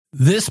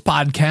This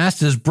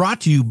podcast is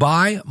brought to you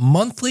by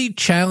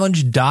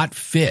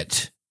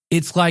monthlychallenge.fit.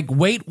 It's like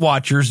Weight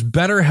Watchers,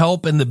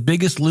 BetterHelp, and The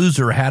Biggest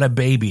Loser had a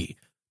baby.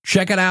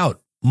 Check it out,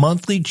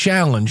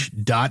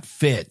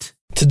 monthlychallenge.fit.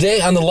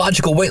 Today on the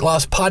Logical Weight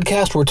Loss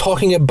Podcast, we're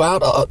talking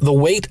about the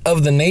weight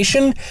of the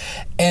nation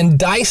and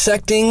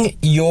dissecting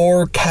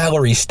your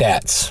calorie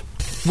stats.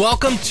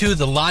 Welcome to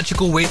the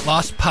Logical Weight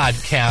Loss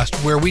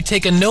Podcast, where we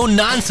take a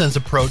no-nonsense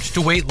approach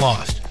to weight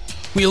loss.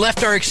 We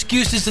left our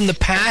excuses in the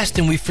past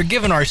and we've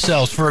forgiven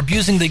ourselves for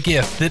abusing the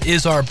gift that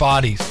is our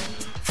bodies.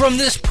 From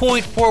this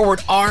point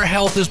forward, our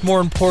health is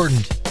more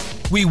important.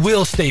 We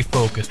will stay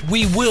focused.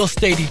 We will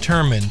stay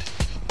determined.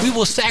 We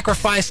will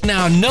sacrifice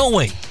now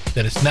knowing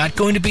that it's not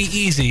going to be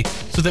easy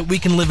so that we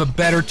can live a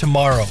better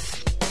tomorrow.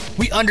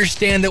 We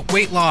understand that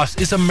weight loss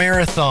is a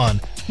marathon,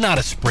 not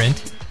a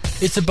sprint.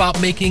 It's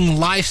about making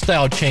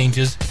lifestyle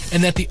changes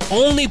and that the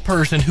only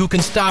person who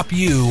can stop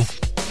you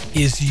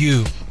is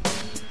you.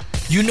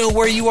 You know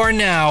where you are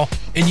now,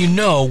 and you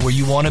know where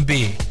you want to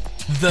be.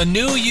 The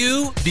new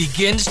you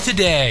begins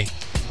today.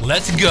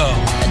 Let's go.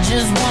 I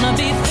just want to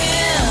be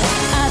thin.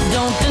 I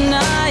don't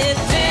deny it,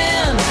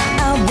 thin.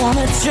 I want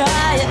to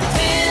try it,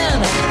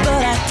 thin.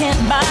 But I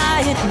can't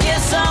buy it.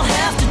 Guess I'll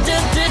have to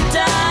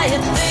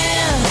diet,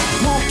 thin.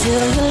 Won't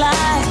kill your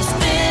life,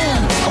 thin.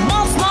 I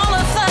want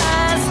smaller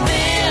thighs,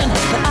 thin.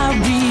 But I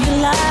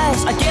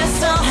realize I guess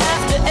I'll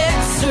have to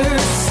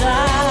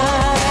exercise.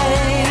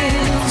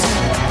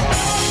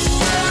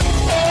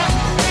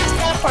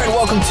 All right,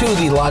 welcome to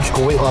the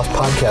Logical Weight Loss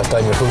Podcast.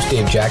 I'm your host,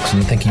 Dave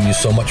Jackson. Thank you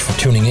so much for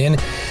tuning in.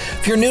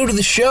 If you're new to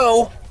the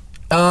show,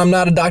 I'm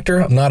not a doctor.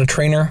 I'm not a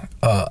trainer.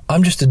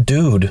 I'm just a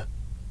dude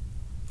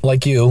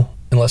like you,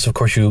 unless, of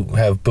course, you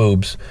have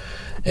boobs.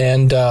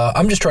 And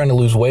I'm just trying to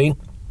lose weight.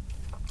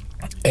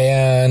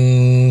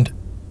 And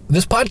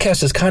this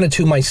podcast is kind of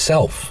to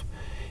myself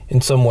in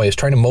some ways,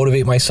 trying to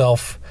motivate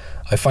myself.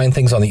 I find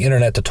things on the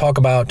internet to talk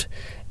about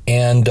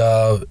and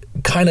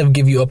kind of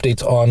give you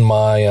updates on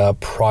my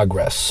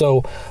progress.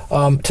 So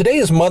today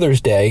is Mother's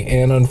Day,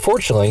 and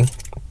unfortunately,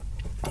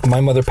 my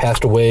mother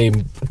passed away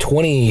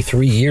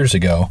 23 years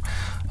ago.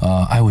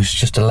 I was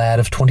just a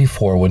lad of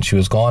 24 when she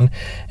was gone.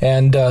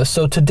 And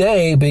so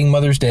today, being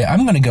Mother's Day,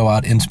 I'm going to go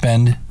out and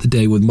spend the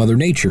day with Mother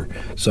Nature.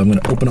 So I'm going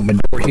to open up my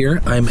door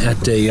here. I'm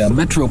at a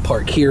Metro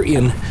Park here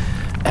in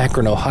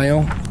Akron,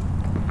 Ohio.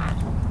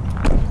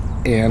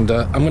 And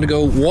I'm going to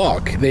go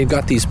walk. They've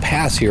got these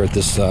paths here at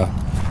this...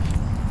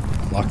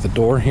 lock the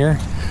door here.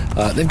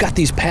 They've got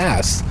these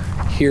paths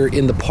here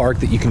in the park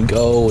that you can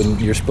go, and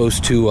you're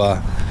supposed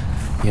to,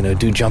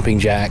 do jumping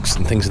jacks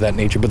and things of that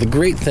nature. But the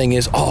great thing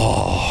is,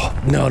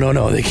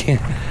 no, they can't.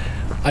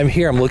 I'm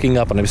here, I'm looking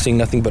up, and I'm seeing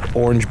nothing but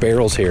orange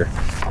barrels here.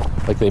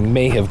 Like they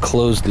may have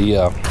closed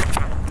the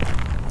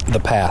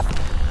path.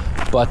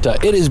 But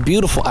it is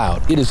beautiful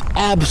out. It is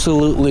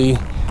absolutely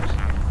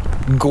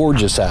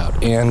gorgeous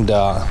out. And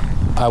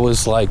I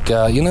was like,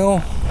 I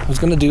was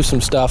going to do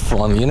some stuff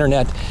on the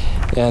internet.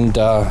 And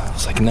I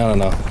was like,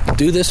 no.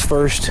 Do this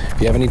first. If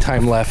you have any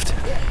time left,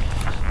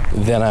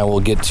 then I will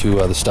get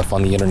to the stuff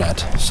on the internet.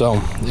 So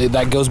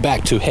that goes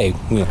back to, hey,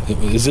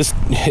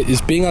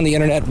 is being on the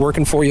internet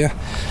working for you?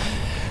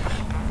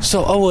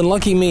 So, and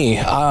lucky me,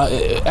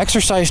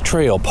 exercise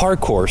trail, park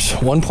course,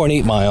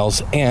 1.8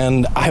 miles,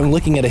 and I'm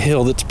looking at a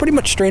hill that's pretty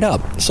much straight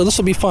up. So this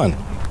will be fun.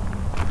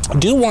 I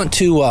do want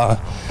to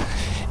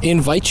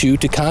invite you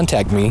to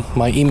contact me.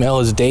 My email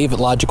is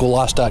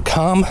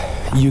dave@logicalloss.com.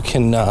 You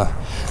can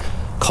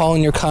call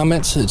in your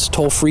comments. It's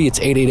toll free. It's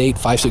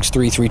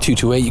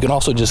 888-563-3228. You can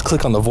also just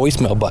click on the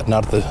voicemail button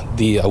out of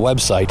the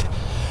website,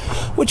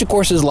 which of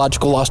course is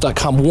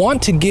logicalloss.com.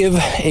 Want to give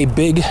a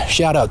big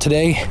shout out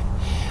today.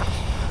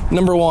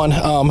 Number one,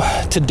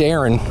 to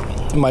Darren,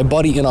 my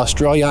buddy in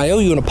Australia. I owe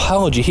you an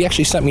apology. He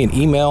actually sent me an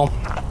email.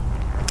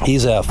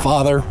 He's a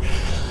father,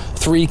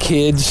 3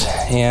 kids,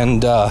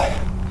 and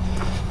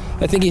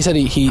I think he said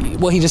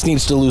he just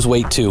needs to lose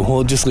weight too.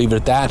 We'll just leave it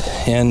at that.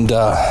 And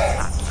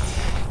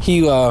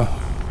he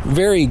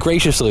very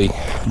graciously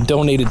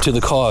donated to the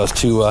cause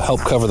to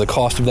help cover the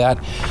cost of that.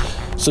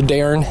 So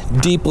Darren,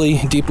 deeply,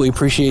 deeply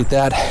appreciate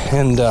that,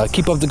 and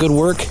keep up the good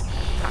work.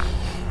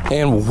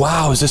 And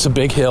wow, is this a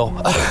big hill.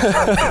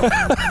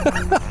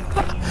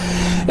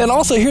 And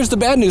also, here's the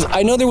bad news.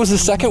 I know there was a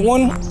second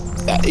one.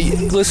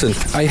 Listen,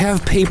 I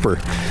have paper.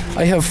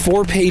 I have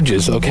 4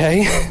 pages,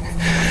 okay?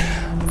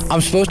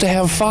 I'm supposed to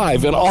have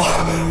 5, and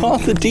all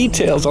the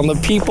details on the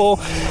people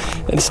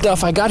and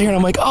stuff. I got here and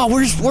I'm like,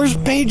 where's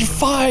page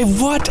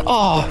 5? What?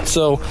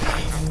 So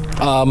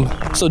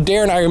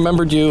Darren, I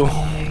remembered you.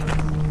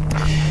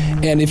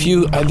 And if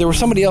you, there was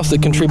somebody else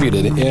that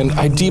contributed, and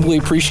I deeply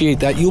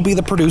appreciate that. You'll be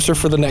the producer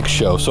for the next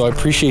show, so I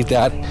appreciate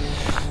that.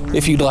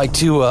 If you'd like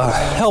to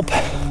help,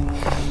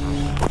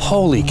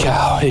 holy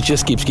cow, it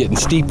just keeps getting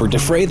steeper.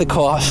 Defray the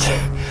cost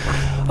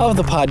of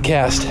the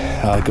podcast.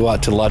 Go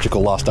out to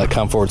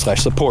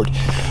logicalloss.com/support.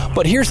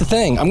 But here's the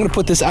thing. I'm going to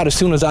put this out as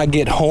soon as I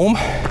get home.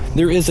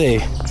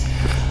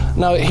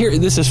 Now here,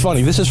 this is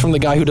funny. This is from the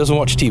guy who doesn't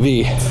watch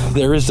TV.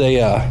 There is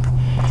a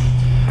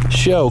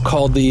show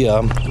called The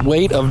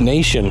Weight of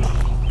Nation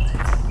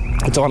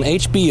It's on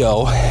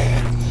HBO.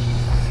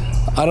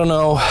 I don't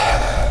know.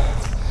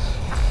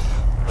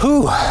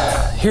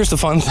 Here's the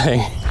fun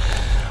thing.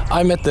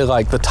 I'm at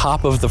the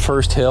top of the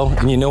first hill,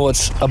 and you know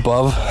what's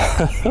above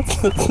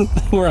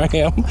where I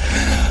am?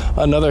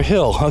 Another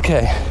hill.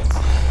 Okay.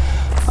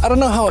 I don't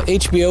know how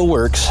HBO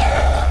works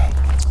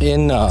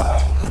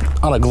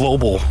on a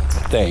global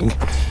thing,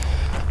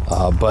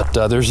 but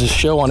there's this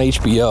show on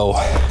HBO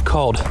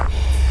called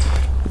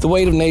The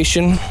Weight of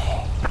Nation.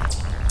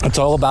 It's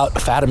all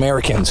about fat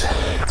Americans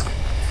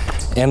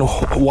and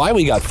why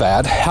we got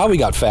fat, how we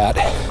got fat,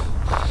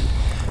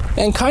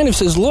 and kind of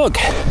says, look,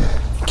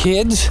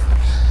 kids,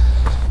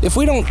 if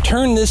we don't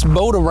turn this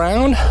boat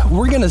around,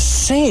 we're gonna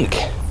sink.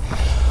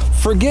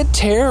 Forget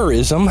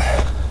terrorism.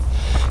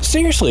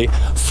 Seriously,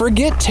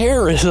 forget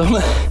terrorism.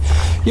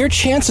 Your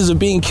chances of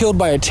being killed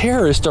by a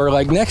terrorist are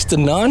like next to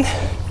none.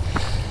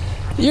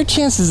 Your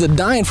chances of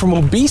dying from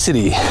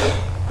obesity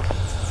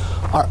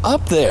are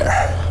up there,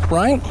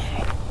 right?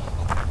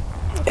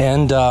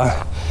 And,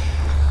 not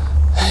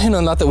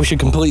that we should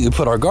completely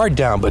put our guard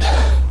down, but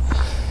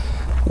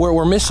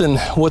we're missing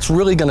what's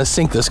really going to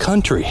sink this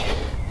country.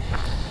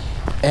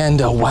 And,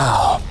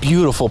 wow,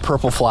 beautiful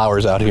purple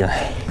flowers out here.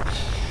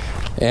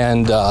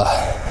 And,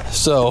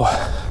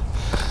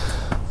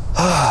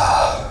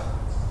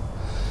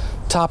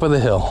 top of the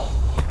hill.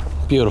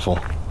 Beautiful.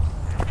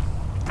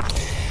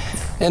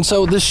 And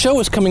so this show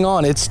is coming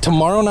on. It's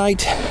tomorrow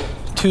night,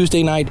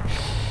 Tuesday night,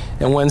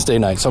 and Wednesday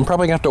night. So I'm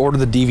probably going to have to order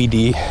the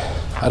DVD.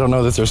 I don't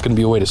know that there's going to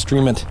be a way to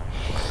stream it.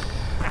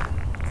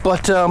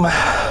 But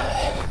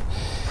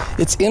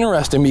it's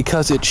interesting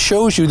because it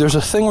shows you, there's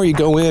a thing where you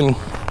go in,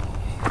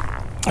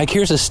 like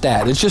here's a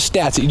stat. It's just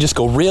stats that you just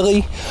go,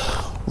 really?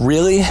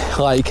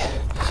 Like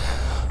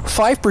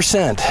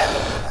 5%.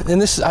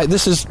 And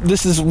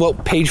this is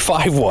what page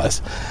 5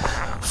 was.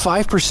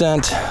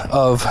 5%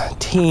 of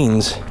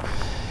teens,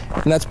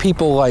 and that's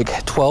people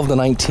like 12 to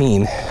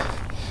 19.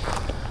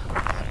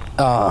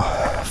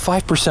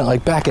 5%,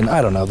 like back in,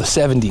 I don't know, the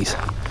 70s,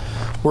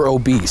 were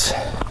obese.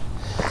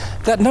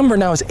 That number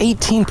now is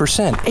 18%.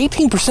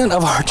 18%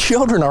 of our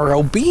children are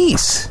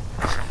obese.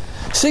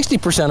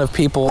 60% of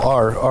people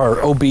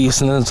are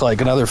obese, and then it's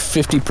like another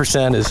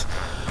 50% is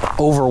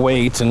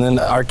overweight, and then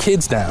our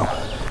kids now.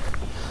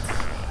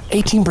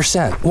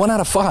 18%, 1 out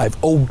of 5,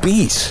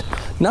 obese.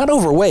 Not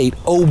overweight,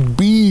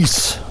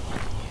 obese.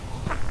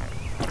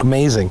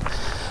 Amazing.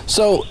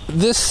 So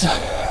this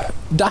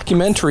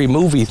documentary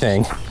movie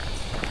thing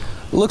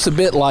looks a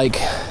bit like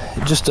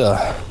just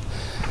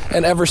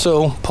an ever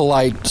so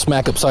polite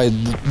smack upside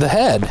the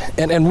head.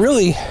 And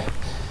really,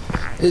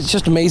 it's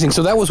just amazing.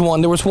 So that was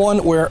one. There was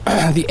one where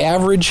the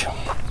average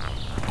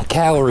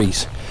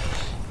calories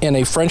in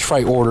a French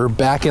fry order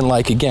back in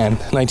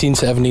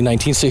 1970,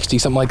 1960,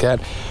 something like that,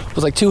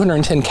 was like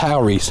 210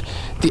 calories.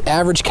 The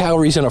average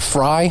calories in a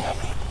fry,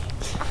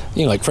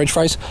 like French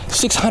fries,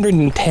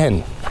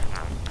 610.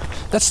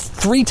 That's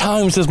 3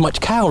 times as much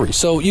calories.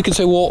 So you can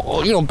say,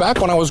 well, back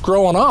when I was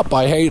growing up,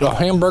 I ate a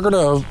hamburger to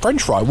a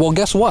French fry. Well,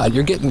 guess what?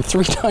 You're getting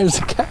 3 times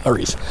the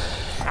calories.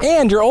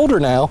 And you're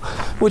older now,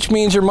 which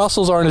means your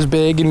muscles aren't as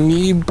big and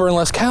you burn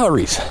less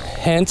calories.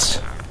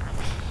 Hence,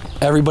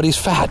 everybody's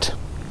fat.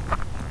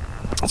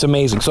 It's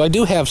amazing. So I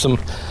do have some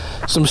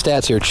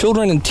stats here.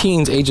 Children and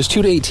teens ages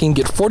 2 to 18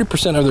 get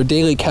 40% of their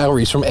daily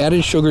calories from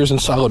added sugars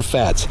and solid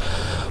fats.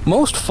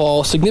 Most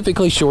fall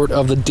significantly short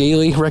of the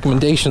daily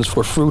recommendations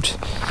for fruit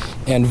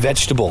and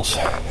vegetables.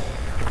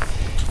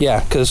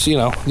 Yeah, because,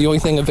 the only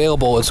thing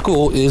available at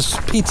school is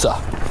pizza.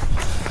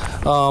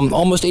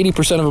 Almost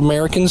 80% of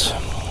Americans,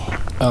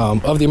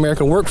 of the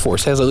American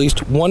workforce, has at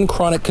least one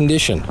chronic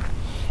condition.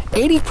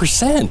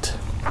 80%.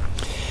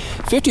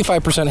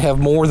 55% have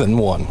more than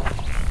one.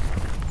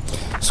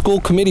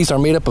 School committees are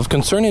made up of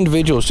concerned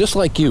individuals just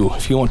like you.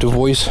 If you want your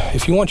voice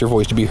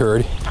to be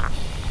heard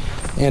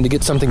and to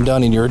get something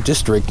done in your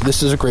district,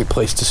 this is a great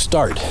place to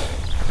start.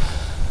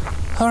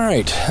 All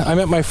right, I'm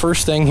at my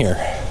first thing here.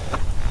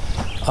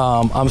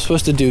 I'm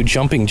supposed to do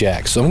jumping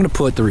jacks, so I'm going to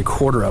put the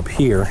recorder up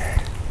here.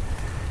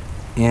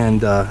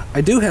 And I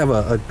do have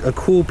a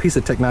cool piece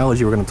of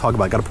technology we're going to talk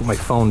about. Got to put my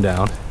phone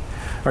down.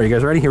 All right, you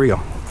guys ready? Here we go.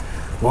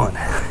 1,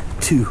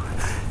 2,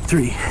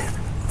 3,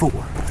 4,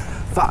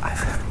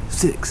 5,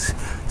 6,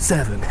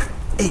 7,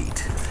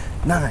 8,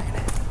 9,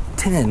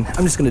 10.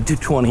 I'm just going to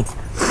do 20,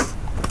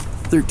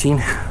 13,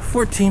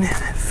 14,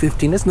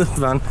 15. That's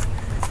nothing fun.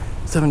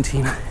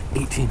 17,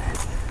 18,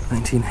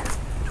 19,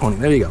 20.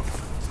 There you go.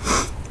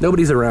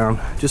 Nobody's around.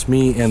 Just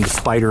me and the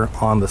spider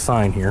on the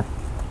sign here.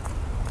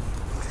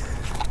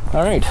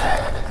 All right.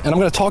 And I'm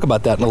going to talk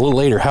about that in a little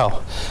later,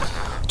 how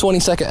 20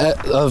 seconds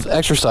of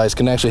exercise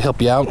can actually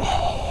help you out.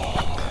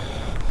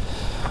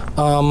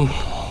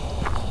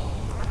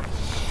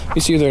 You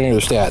see if there are any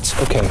other stats.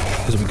 Okay,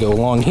 as we go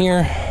along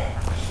here.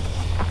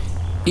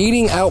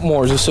 Eating out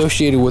more is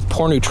associated with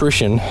poor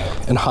nutrition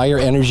and higher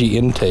energy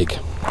intake.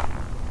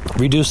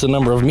 Reduce the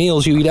number of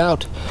meals you eat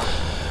out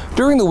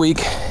during the week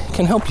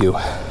can help you.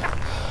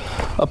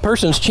 A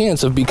person's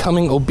chance of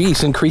becoming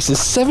obese increases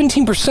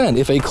 17%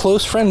 if a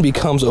close friend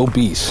becomes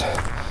obese.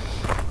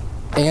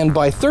 and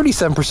by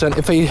 37%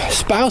 if a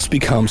spouse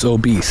becomes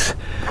obese,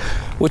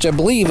 which I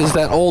believe is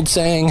that old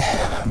saying,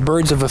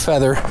 birds of a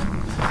feather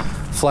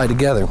fly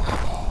together.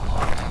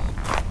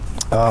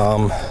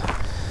 Oh,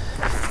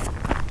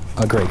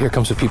 great, here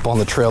comes the people on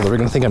the trail. They're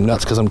going to think I'm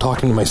nuts because I'm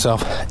talking to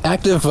myself.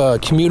 Active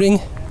commuting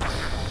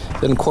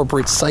that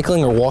incorporates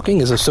cycling or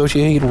walking is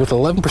associated with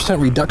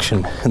 11%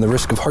 reduction in the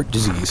risk of heart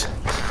disease.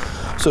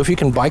 So if you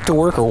can bike to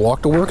work or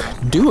walk to work,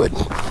 do it.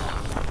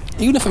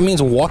 Even if it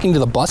means walking to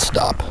the bus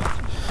stop,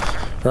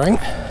 right?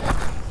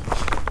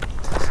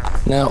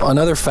 Now,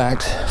 another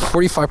fact,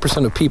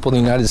 45% of people in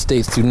the United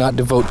States do not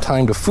devote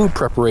time to food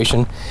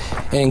preparation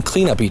and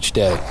cleanup each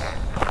day.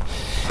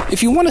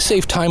 If you want to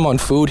save time on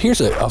food, here's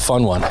a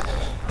fun one.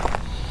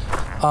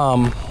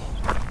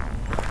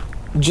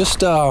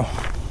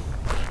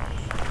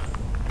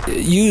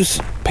 Use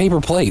paper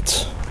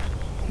plates.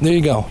 There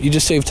you go. You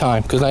just save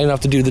time because now you don't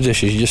have to do the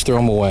dishes. You just throw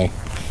them away.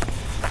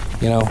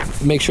 You know,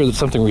 make sure that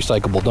something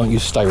recyclable. Don't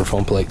use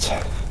styrofoam plates.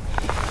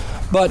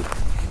 But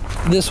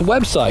this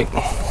website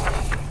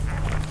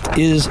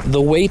is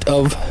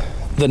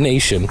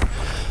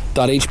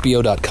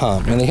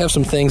theweightofthenation.hbo.com, and they have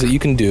some things that you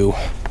can do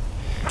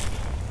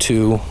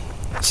to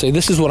say,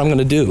 this is what I'm going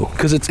to do,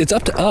 because it's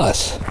up to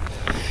us.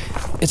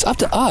 It's up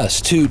to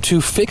us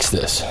to fix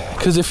this.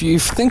 Because if you're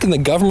thinking the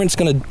government's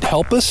going to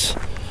help us,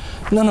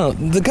 no,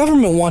 the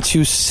government wants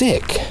you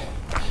sick.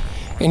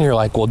 And you're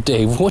like, well,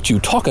 Dave, what you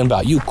talking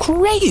about? You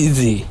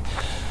crazy.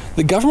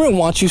 The government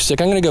wants you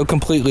sick. I'm going to go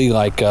completely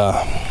like,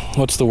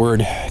 what's the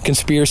word?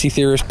 Conspiracy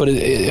theorist, but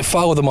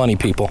follow the money,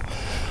 people.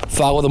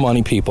 Follow the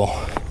money, people.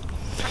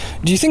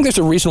 Do you think there's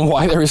a reason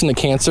why there isn't a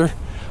cancer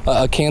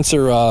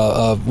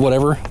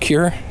whatever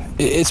cure?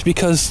 It's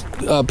because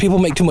people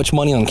make too much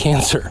money on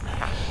cancer.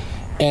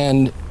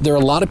 And there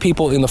are a lot of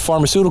people in the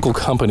pharmaceutical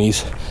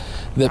companies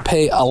that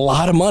pay a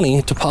lot of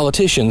money to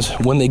politicians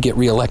when they get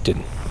reelected.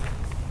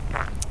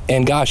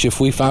 And gosh, if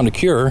we found a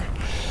cure,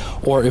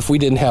 or if we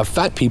didn't have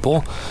fat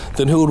people,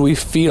 then who would we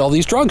feed all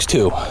these drugs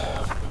to?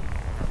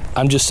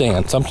 I'm just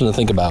saying, something to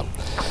think about.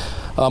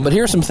 But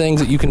here are some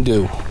things that you can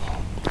do.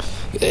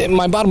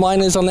 My bottom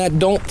line is on that,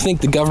 don't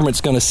think the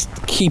government's going to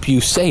keep you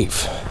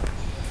safe.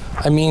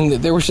 I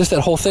mean, there was just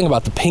that whole thing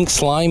about the pink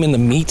slime in the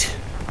meat.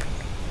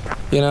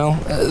 You know,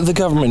 the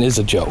government is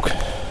a joke,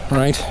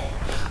 right?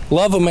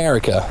 Love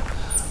America,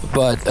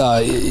 but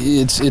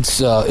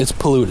it's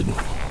polluted.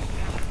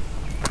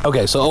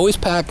 Okay, so always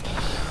pack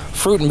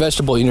fruit and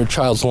vegetable in your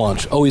child's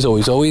lunch. Always,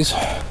 always, always.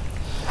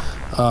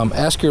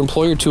 Ask your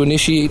employer to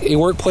initiate a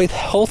workplace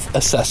health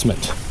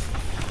assessment.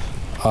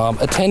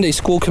 Attend a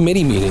school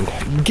committee meeting.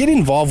 Get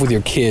involved with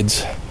your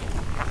kids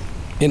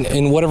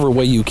in whatever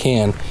way you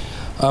can.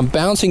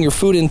 Balancing your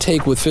food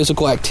intake with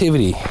physical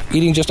activity.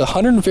 Eating just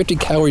 150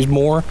 calories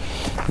more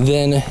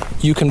than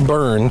you can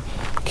burn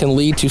can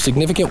lead to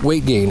significant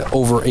weight gain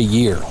over a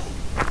year.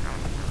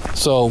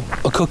 So,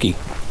 a cookie.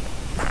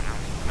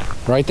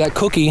 Right? That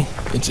cookie,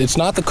 it's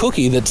not the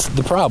cookie that's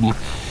the problem.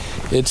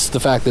 It's the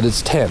fact that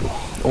it's 10,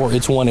 or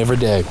it's one every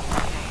day.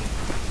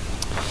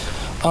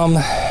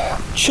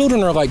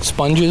 Children are like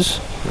sponges,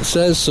 it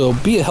says, so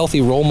be a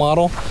healthy role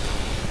model.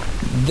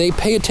 They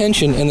pay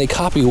attention and they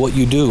copy what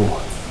you do.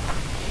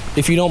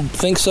 If you don't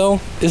think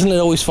so, isn't it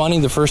always funny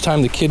the first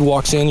time the kid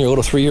walks in, your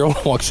little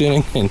 3-year-old walks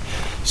in and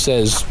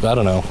says, I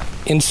don't know,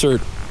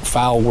 insert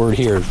foul word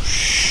here,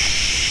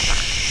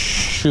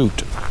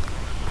 shoot.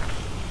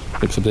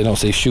 Except they don't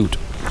say shoot.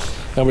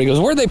 Everybody goes,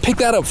 where'd they pick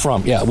that up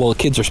from? Yeah, well,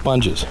 kids are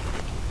sponges.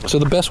 So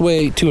the best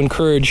way to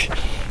encourage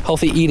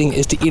healthy eating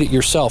is to eat it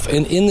yourself.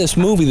 And in this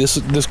movie,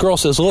 this girl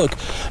says, look,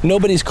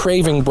 nobody's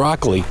craving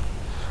broccoli.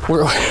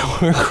 We're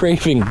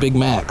craving Big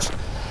Macs.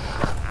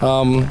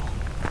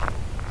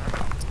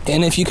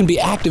 And if you can be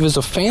active as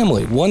a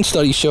family, one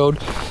study showed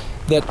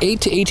that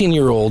 8 to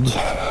 18-year-olds,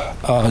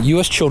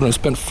 U.S. children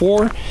spent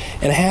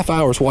 4.5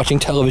 hours watching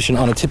television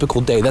on a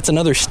typical day. That's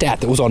another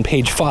stat that was on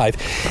page 5.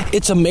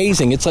 It's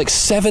amazing. It's like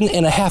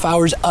 7.5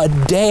 hours a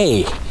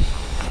day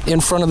in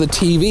front of the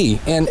TV.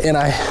 And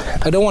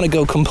I don't want to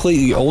go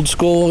completely old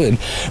school and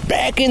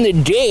back in the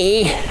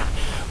day,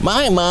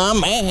 my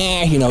mom,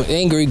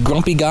 angry,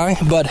 grumpy guy,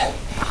 but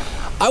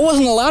I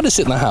wasn't allowed to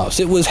sit in the house.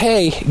 It was,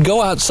 hey,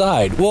 go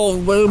outside. Well,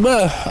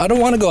 I don't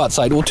want to go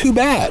outside. Well, too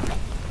bad.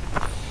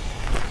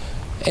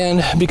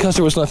 And because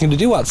there was nothing to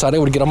do outside, I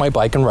would get on my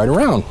bike and ride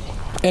around.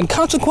 And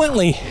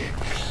consequently,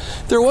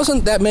 there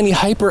wasn't that many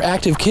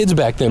hyperactive kids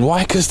back then.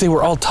 Why? Because they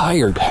were all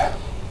tired. All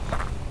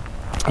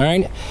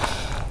right?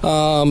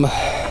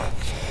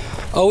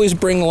 Always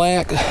bring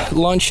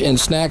lunch and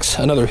snacks.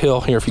 Another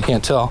hill here if you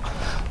can't tell.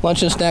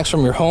 Lunch and snacks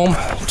from your home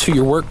to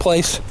your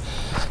workplace.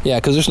 Yeah,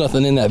 because there's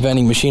nothing in that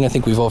vending machine. I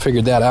think we've all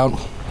figured that out.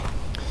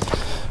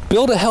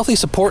 Build a healthy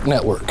support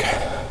network.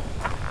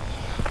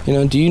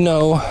 Do you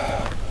know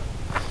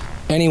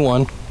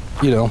anyone,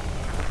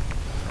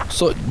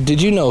 so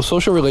did you know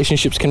social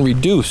relationships can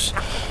reduce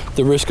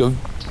the risk of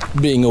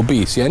being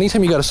obese? Yeah,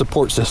 anytime you got a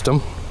support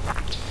system.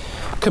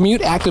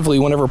 Commute actively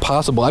whenever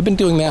possible. I've been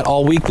doing that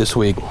all week this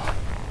week.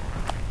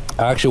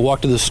 I actually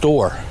walked to the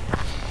store,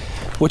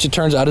 which it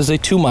turns out is a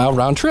 2-mile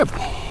round trip.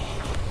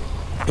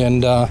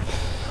 And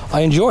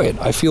I enjoy it.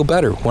 I feel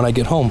better when I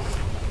get home.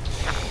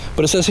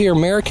 But it says here,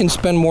 Americans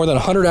spend more than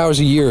 100 hours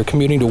a year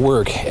commuting to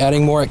work.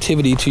 Adding more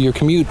activity to your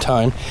commute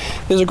time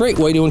is a great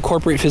way to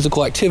incorporate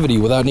physical activity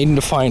without needing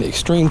to find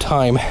extra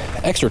time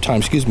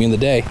in the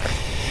day.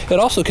 It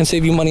also can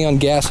save you money on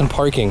gas and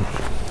parking.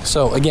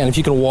 So again, if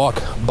you can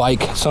walk,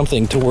 bike,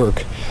 something to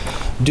work,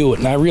 do it.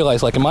 And I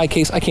realize, like in my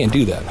case, I can't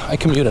do that. I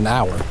commute an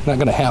hour. Not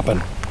going to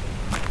happen.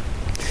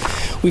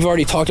 We've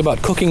already talked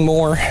about cooking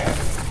more.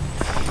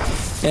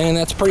 And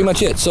that's pretty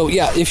much it. So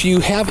yeah, if you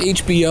have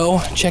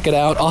HBO, check it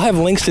out. I'll have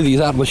links to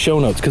these out in the show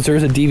notes because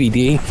there's a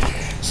DVD.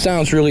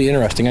 Sounds really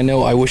interesting. I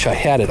know I wish I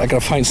had it. I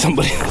gotta find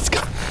somebody that's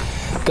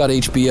got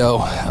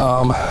HBO.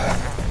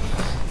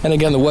 And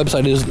again, the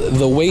website is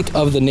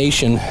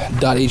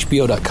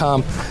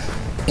theweightofTheNation.hbo.com.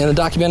 And the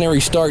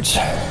documentary starts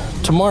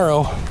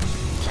tomorrow,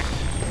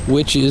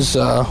 which is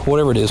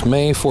whatever it is,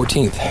 May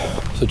 14th.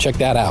 So check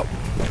that out.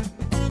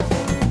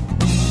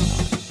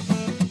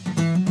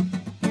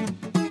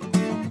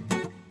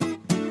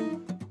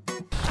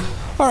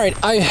 All right,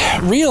 I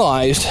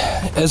realized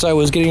as I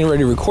was getting ready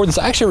to record this,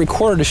 I actually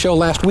recorded a show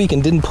last week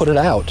and didn't put it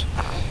out.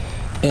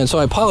 And so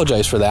I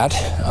apologize for that.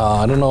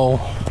 I don't know,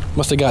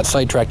 must have got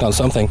sidetracked on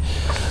something.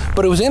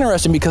 But it was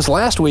interesting because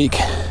last week,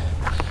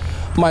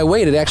 my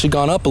weight had actually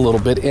gone up a little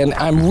bit, and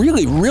I'm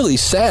really, really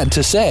sad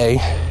to say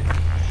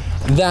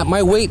that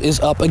my weight is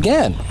up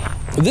again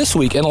this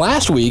week. And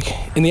last week,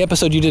 in the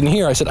episode you didn't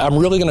hear, I said, I'm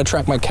really going to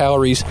track my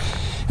calories,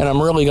 and I'm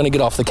really going to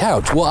get off the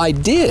couch. Well, I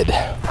did,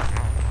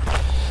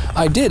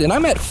 and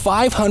I'm at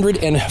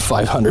 500. I'm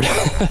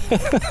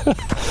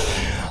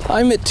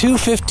at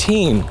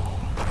 214,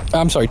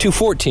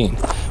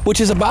 which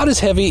is about as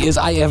heavy as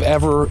I have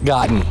ever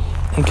gotten,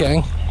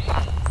 okay?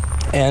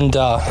 And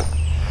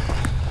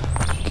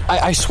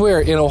I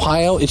swear, in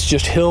Ohio, it's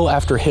just hill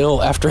after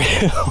hill after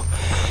hill.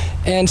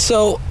 And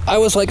so I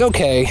was like,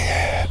 okay,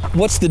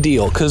 what's the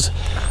deal? Because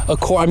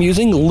I'm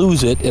using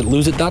Lose It at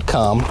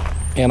loseit.com,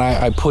 and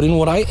I put in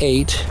what I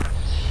ate,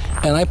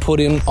 and I put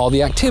in all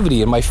the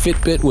activity, and my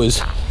Fitbit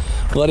was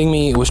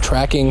it was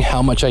tracking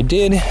how much I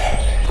did.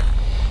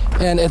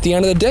 And at the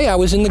end of the day, I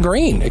was in the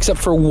green, except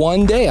for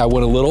one day I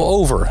went a little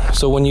over.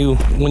 So when you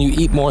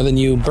eat more than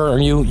you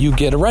burn, you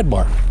get a red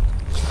bar.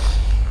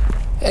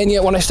 And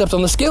yet when I stepped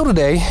on the scale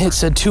today, it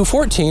said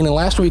 214, and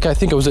last week I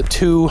think it was at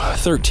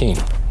 213.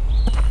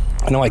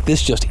 And I'm like,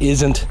 this just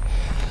isn't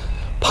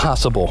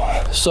possible.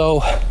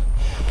 So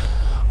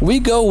we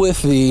go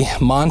with the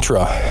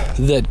mantra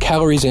that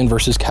calories in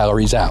versus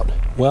calories out.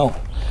 Well,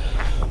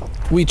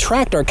 we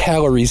tracked our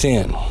calories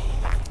in,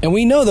 and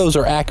we know those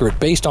are accurate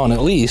based on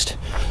at least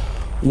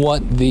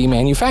what the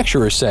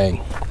manufacturer is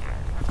saying.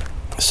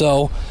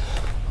 So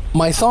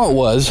my thought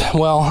was,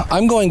 well,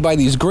 I'm going by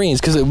these greens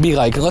because it would be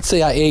like, let's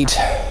say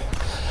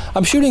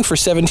I'm shooting for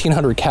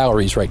 1,700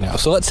 calories right now.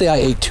 So let's say I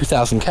ate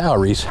 2,000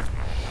 calories,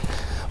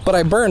 but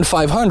I burned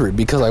 500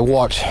 because I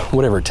walked,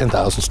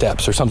 10,000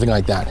 steps or something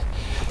like that.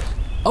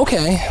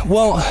 Okay,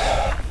 well,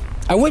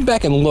 I went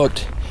back and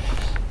looked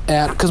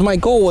because my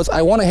goal was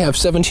I want to have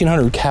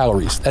 1,700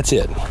 calories. That's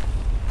it.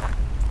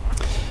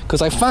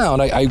 Because I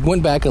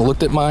went back and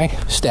looked at my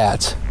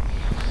stats,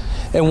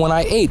 and when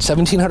I ate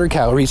 1,700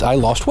 calories, I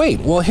lost weight.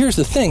 Well, here's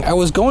the thing. I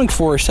was going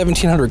for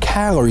 1,700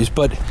 calories,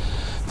 but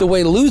the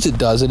way Lose It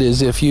does it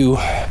is if you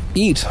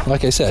eat,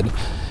 like I said,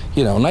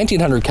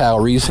 1,900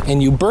 calories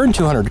and you burn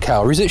 200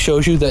 calories, it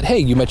shows you that, hey,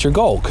 you met your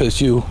goal because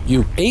you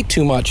ate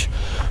too much,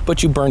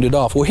 but you burned it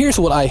off. Well, here's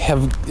what I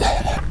have,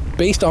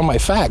 based on my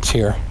facts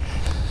here,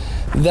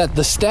 that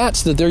the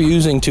stats that they're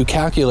using to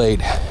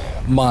calculate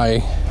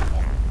my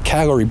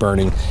calorie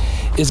burning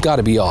is got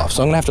to be off.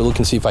 So I'm going to have to look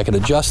and see if I can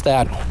adjust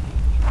that,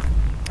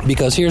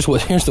 because here's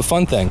the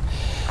fun thing.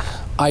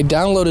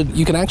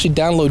 You can actually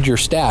download your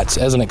stats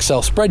as an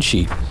Excel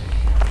spreadsheet,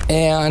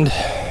 and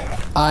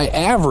I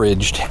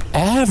averaged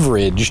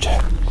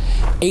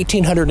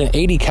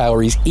 1,880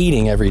 calories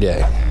eating every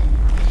day.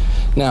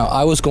 Now,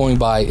 I was going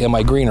by, am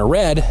I green or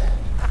red?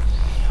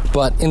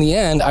 But in the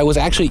end, I was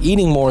actually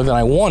eating more than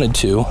I wanted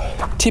to,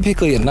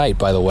 typically at night,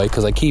 by the way,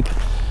 because I keep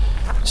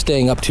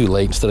staying up too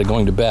late instead of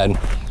going to bed.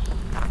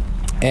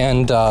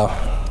 And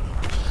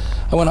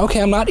I went,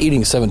 okay, I'm not eating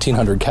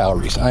 1,700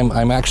 calories.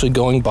 I'm actually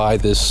going by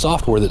this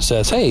software that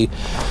says, hey,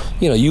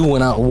 you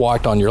went out and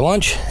walked on your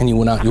lunch, and you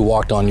went out and you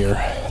walked on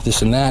your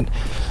this and that,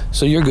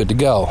 so you're good to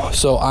go.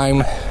 So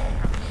I'm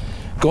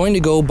going to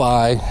go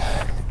by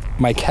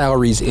my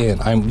calories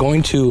in. I'm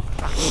going to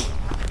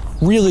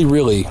really,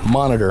 really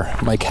monitor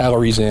my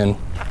calories in.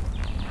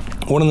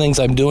 One of the things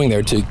I'm doing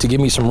there to give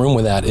me some room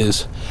with that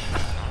is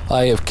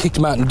I have kicked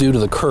Mountain Dew to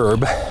the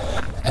curb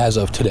as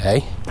of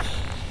today.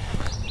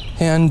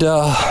 And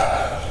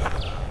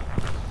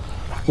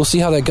we'll see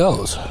how that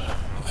goes.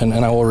 And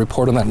I will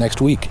report on that next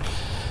week.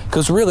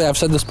 Because really, I've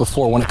said this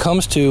before, when it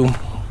comes to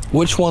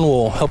which one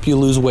will help you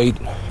lose weight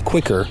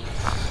quicker,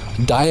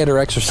 diet or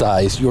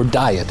exercise, your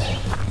diet,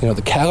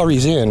 the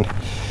calories in,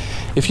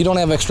 if you don't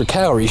have extra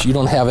calories, you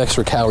don't have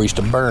extra calories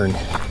to burn.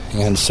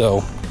 And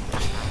so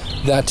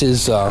that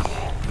is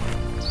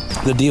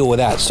the deal with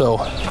that. So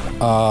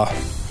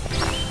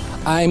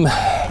I'm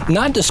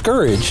not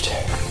discouraged.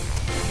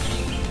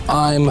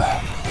 I'm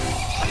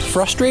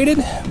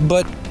frustrated,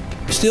 but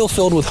still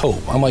filled with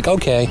hope. I'm like,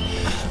 okay,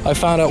 I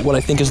found out what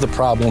I think is the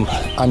problem.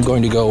 I'm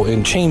going to go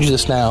and change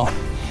this now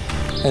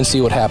and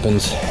see what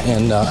happens.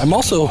 And I'm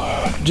also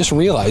just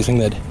realizing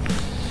that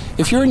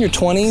if you're in your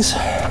 20s,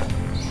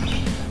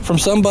 from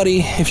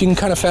somebody, if you can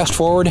kind of fast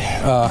forward,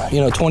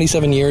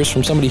 27 years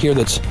from somebody here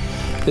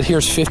that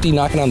hears 50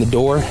 knocking on the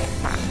door,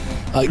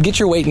 get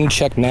your weight in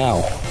check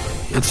now.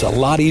 It's a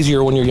lot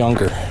easier when you're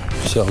younger,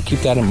 so keep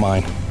that in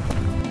mind.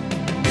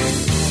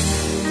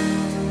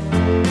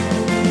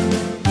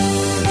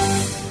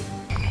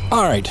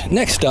 All right,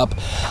 next up,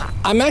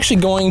 I'm actually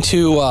going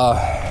to,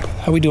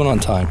 how are we doing on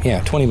time?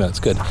 Yeah, 20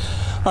 minutes, good. All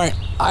right,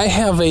 I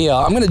have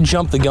I'm going to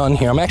jump the gun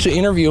here. I'm actually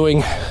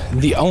interviewing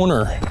the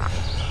owner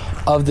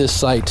of this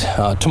site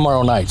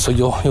tomorrow night, so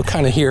you'll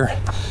kind of hear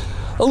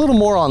a little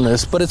more on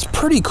this, but it's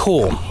pretty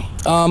cool.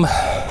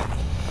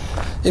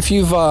 If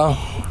you've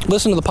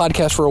listened to the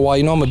podcast for a while,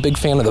 you know I'm a big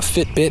fan of the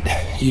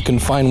Fitbit. You can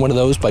find one of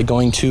those by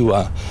going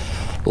to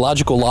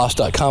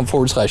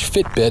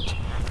logicalloss.com/Fitbit.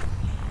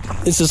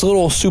 It's this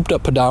little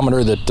souped-up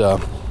pedometer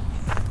that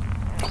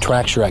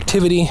tracks your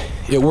activity.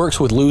 It works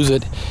with Lose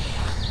It.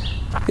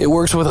 It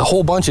works with a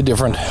whole bunch of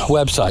different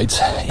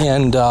websites.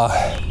 And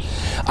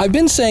I've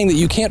been saying that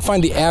you can't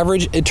find the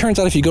average. It turns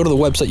out if you go to the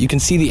website, you can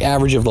see the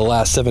average of the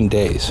last 7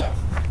 days.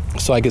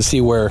 So I can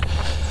see where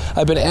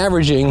I've been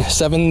averaging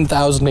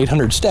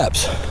 7,800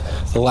 steps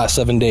the last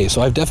 7 days.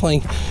 So I've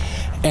definitely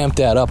amped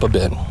that up a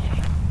bit.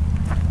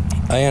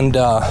 And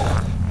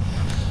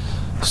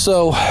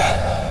so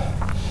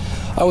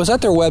I was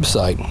at their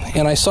website,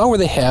 and I saw where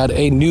they had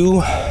a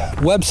new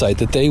website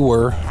that they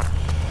were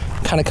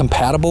kind of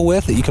compatible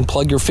with, that you can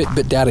plug your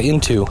Fitbit data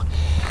into,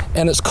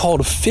 and it's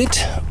called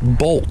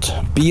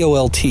Fitbolt,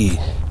 B-O-L-T.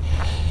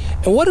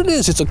 And what it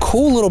is, it's a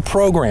cool little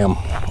program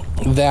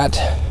that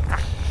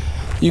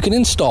you can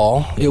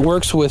install. It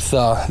works with,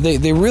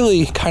 they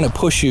really kind of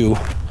push you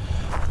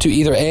to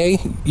either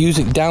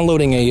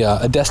downloading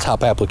a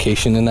desktop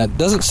application, and that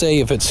doesn't say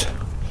if it's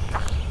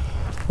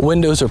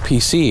Windows or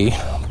PC,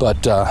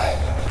 but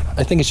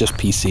I think it's just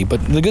PC.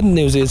 But the good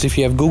news is if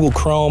you have Google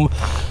Chrome,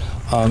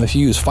 if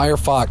you use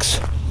Firefox,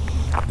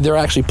 there are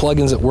actually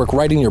plugins that work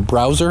right in your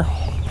browser.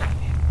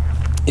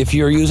 If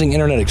you're using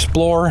Internet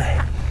Explorer,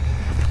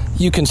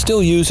 you can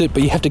still use it,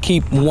 but you have to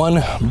keep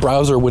one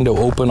browser window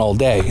open all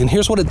day. And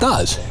here's what it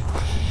does.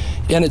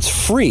 And it's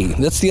free.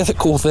 That's the other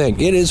cool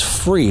thing. It is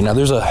free. Now,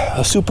 there's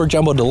a Super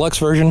Jumbo Deluxe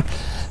version.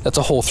 That's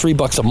a whole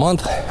 $3 a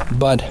month.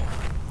 But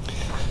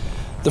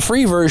the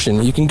free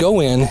version, you can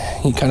go in,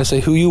 you kind of say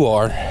who you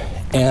are,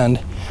 and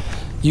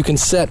you can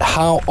set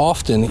how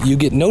often you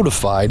get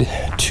notified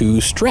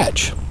to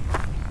stretch.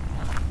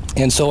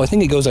 And so I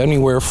think it goes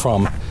anywhere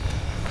from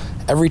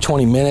every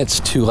 20 minutes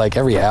to like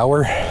every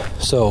hour.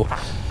 So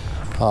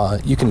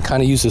you can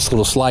kind of use this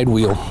little slide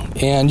wheel,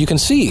 and you can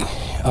see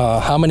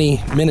how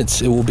many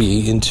minutes it will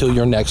be until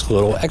your next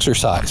little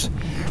exercise.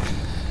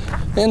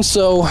 And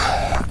so,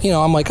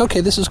 I'm like,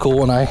 okay, this is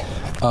cool. And I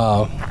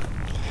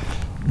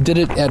did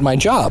it at my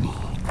job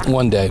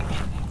one day.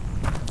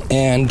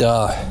 And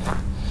the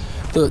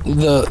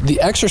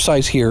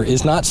exercise here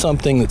is not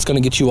something that's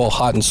going to get you all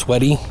hot and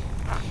sweaty.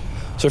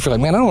 So if you're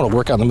like, man, I don't want to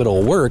work out in the middle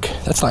of work,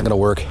 that's not going to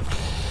work.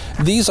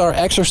 These are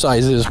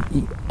exercises,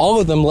 all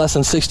of them less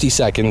than 60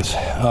 seconds.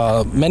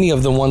 Many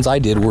of the ones I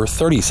did were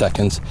 30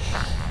 seconds.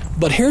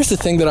 But here's the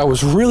thing that I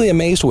was really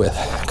amazed with,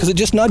 because it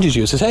just nudges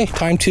you. It says, hey,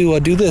 time to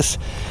do this.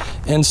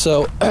 And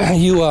so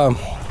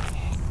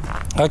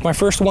like my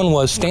first one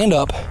was stand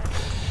up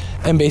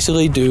and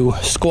basically do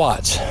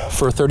squats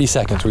for 30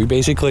 seconds, where you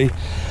basically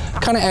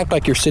kind of act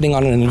like you're sitting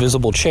on an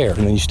invisible chair,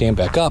 and then you stand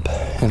back up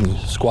and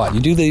squat.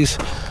 You do these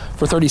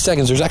for 30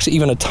 seconds. There's actually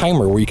even a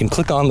timer where you can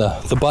click on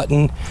the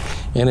button,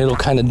 and it'll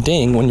kind of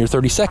ding when your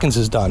 30 seconds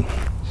is done.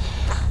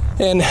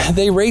 And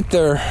they rate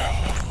their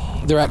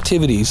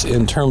activities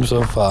in terms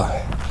of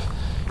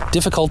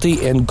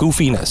difficulty and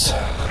goofiness.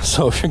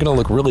 So if you're going to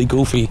look really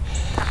goofy,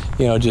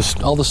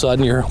 just all of a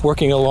sudden you're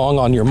working along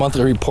on your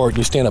monthly report and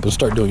you stand up and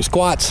start doing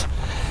squats,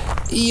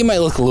 you might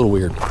look a little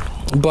weird.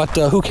 But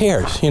who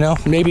cares,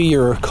 Maybe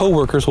your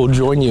coworkers will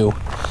join you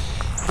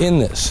in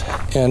this.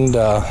 And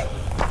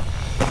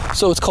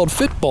so it's called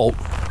Fitbolt.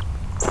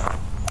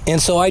 And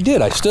so I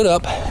did. I stood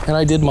up and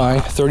I did my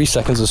 30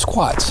 seconds of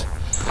squats.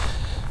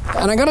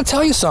 And I got to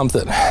tell you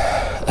something.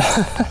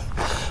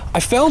 I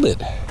felt it.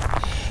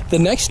 The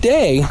next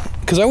day,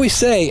 because I always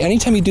say,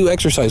 anytime you do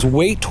exercise,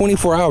 wait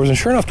 24 hours. And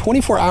sure enough,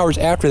 24 hours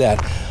after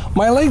that,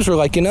 my legs were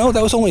like, that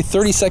was only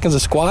 30 seconds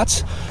of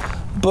squats.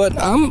 But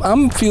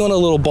I'm feeling a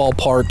little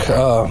ballpark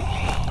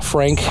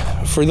Frank.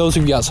 For those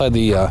of you outside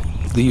the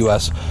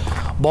U.S.,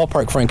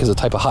 ballpark Frank is a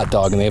type of hot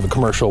dog, and they have a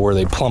commercial where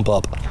they plump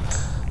up.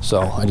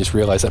 So I just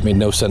realized that made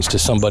no sense to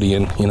somebody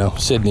in,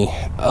 Sydney.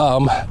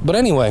 But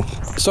anyway,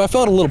 so I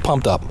felt a little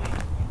pumped up.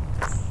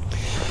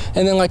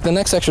 And then like the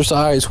next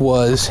exercise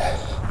was,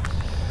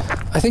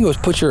 I think it was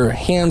put your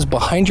hands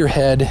behind your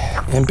head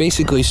and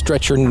basically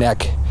stretch your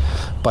neck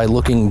by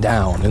looking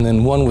down. And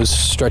then one was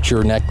stretch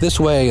your neck this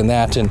way and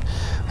that, and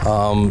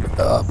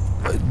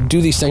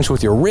do these things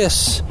with your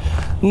wrists.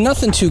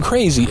 Nothing too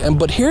crazy.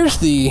 But here's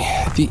the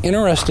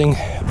interesting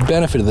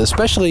benefit of this,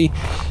 especially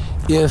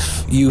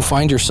if you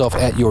find yourself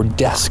at your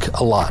desk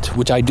a lot,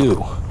 which I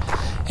do.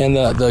 And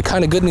the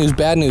kind of good news,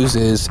 bad news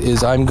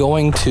is I'm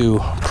going to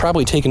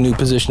probably take a new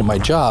position at my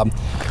job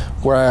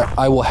where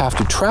I will have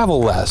to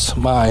travel less.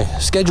 My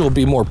schedule will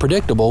be more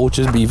predictable, which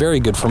would be very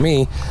good for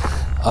me.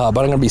 But I'm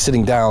going to be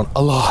sitting down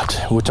a lot,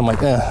 which I'm like,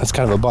 that's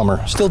kind of a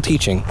bummer. Still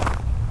teaching.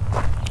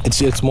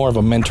 It's more of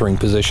a mentoring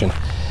position.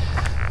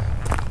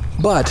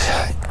 But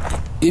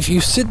if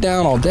you sit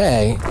down all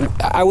day,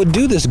 I would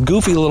do this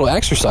goofy little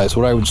exercise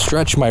where I would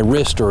stretch my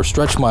wrist or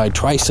stretch my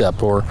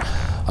tricep, or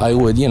I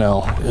would,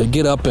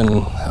 get up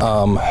and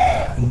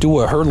do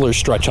a hurdler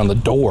stretch on the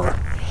door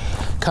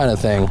kind of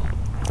thing.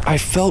 I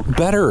felt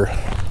better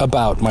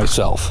about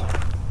myself,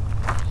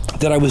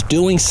 that I was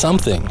doing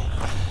something,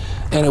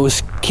 and it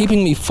was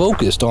keeping me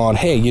focused on,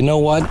 hey, you know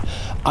what?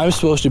 I'm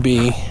supposed to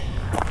be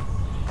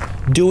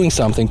doing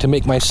something to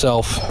make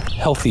myself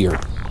healthier.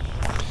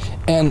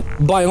 And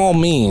by all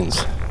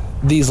means,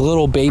 these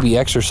little baby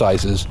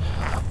exercises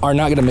are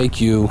not going to make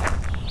you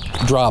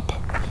drop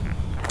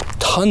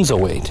tons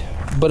of weight.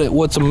 But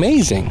what's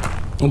amazing,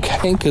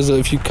 okay, because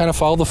if you kind of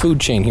follow the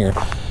food chain here,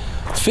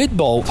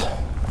 Fitbolt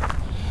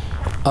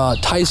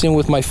ties in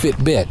with my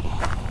Fitbit.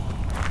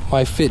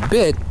 My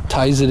Fitbit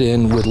ties it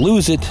in with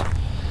Lose It,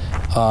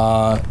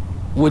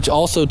 which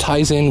also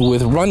ties in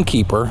with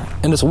Runkeeper.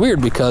 And it's weird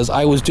because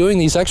I was doing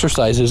these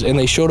exercises and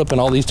they showed up in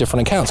all these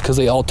different accounts because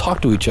they all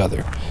talk to each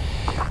other.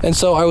 And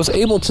so I was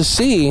able to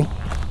see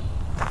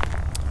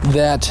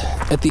that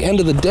at the end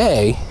of the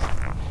day,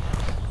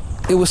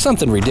 it was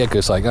something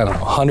ridiculous, like,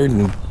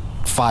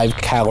 105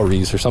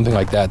 calories or something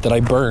like that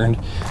I burned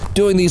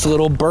doing these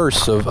little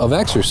bursts of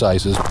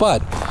exercises.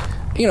 But,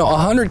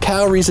 100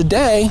 calories a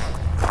day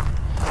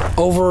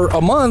over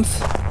a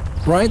month,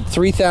 right?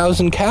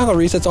 3,000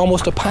 calories, that's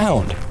almost a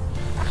pound.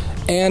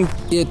 And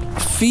it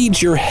feeds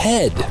your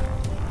head.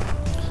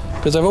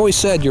 Because I've always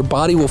said your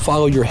body will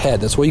follow your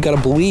head. That's why you got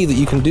to believe that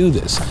you can do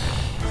this.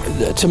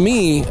 To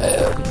me,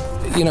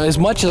 as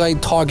much as I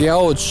talk,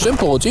 it's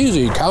simple, it's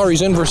easy,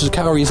 calories in versus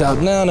calories out.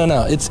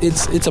 No.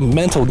 It's a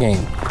mental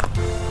game.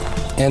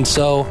 And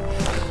so,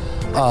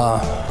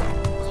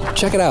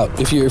 check it out.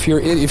 If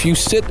you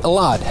sit a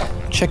lot,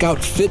 check out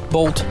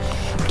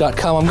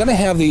Fitbolt.com. I'm going to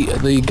have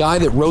the guy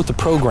that wrote the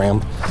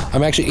program.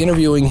 I'm actually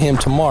interviewing him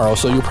tomorrow,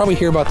 so you'll probably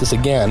hear about this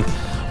again.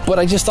 But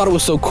I just thought it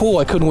was so cool,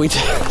 I couldn't wait to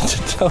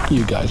tell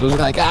you guys. I was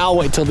like, I'll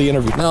wait till the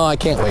interview. No, I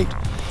can't wait.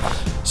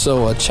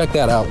 So check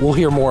that out. We'll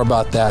hear more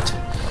about that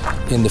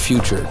in the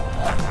future.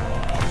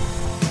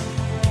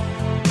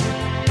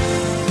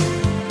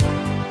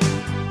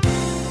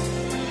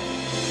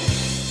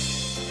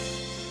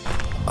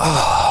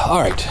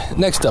 All right,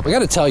 next up, I got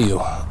to tell you,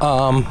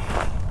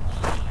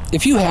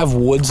 if you have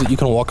woods that you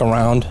can walk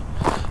around,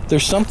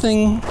 there's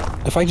something,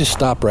 if I just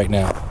stop right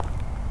now,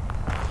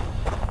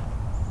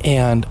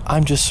 and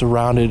I'm just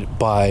surrounded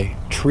by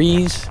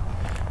trees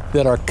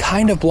that are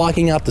kind of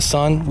blocking out the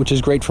sun, which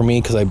is great for me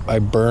because I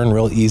burn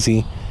real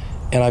easy.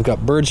 And I've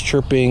got birds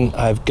chirping,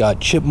 I've got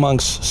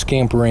chipmunks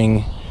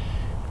scampering,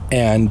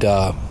 and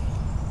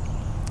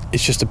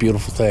it's just a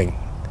beautiful thing.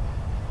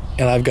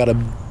 And I've got a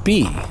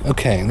bee.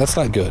 Okay, that's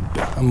not good.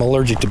 I'm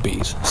allergic to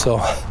bees, so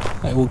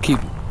I will keep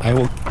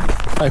moving.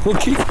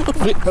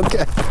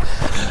 Okay.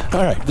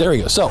 All right, there we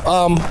go. So,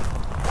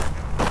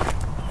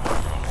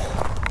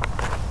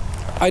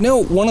 I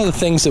know one of the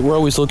things that we're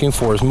always looking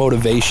for is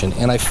motivation,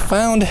 and I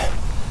found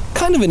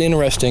kind of an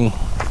interesting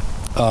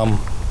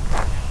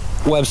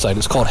website.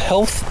 It's called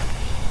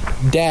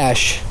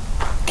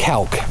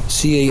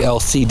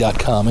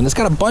health-calc.com, and it's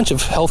got a bunch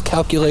of health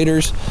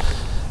calculators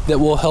that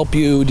will help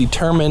you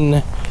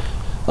determine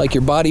like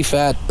your body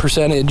fat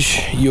percentage,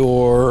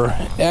 your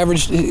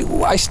average.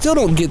 I still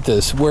don't get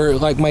this, where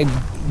like my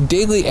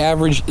daily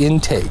average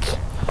intake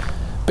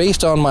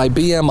based on my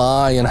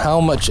BMI and how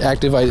much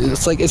active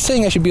it's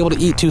saying I should be able to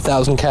eat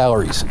 2,000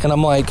 calories. And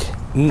I'm like,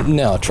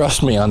 no,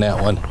 trust me on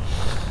that one.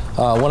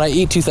 When I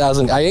ate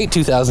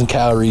 2,000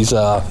 calories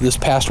this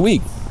past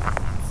week.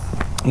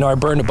 I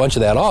burned a bunch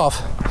of that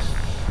off,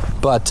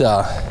 but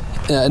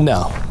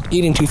no,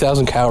 eating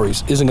 2,000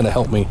 calories isn't going to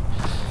help me.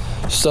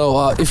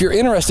 So if you're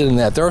interested in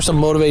that, there are some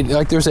motivating,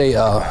 like there's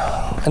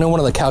I know one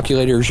of the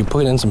calculators, you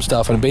put in some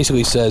stuff and it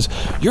basically says,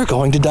 you're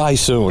going to die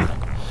soon.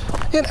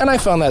 And I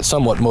found that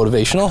somewhat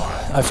motivational.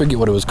 I forget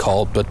what it was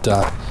called, but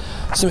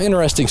some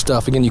interesting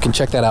stuff. Again, you can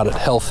check that out at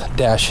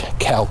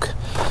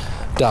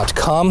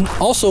health-calc.com.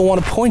 Also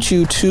want to point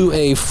you to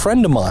a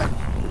friend of mine.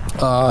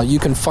 You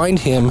can find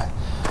him,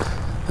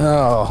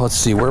 let's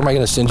see, where am I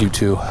going to send you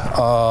to?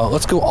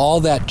 Let's go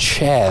All That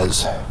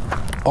Chaz.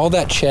 All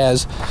That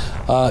Chaz.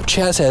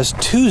 Chaz has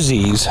 2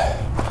 Z's,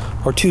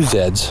 or 2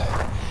 Z's,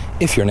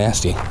 if you're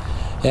nasty.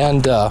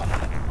 And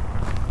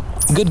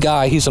good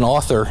guy, he's an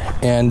author,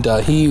 and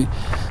he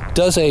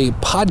does a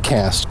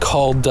podcast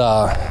called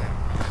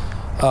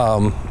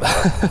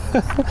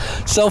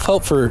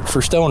self-help for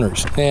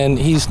stoners. And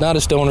he's not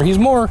a stoner. He's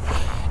more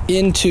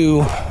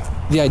into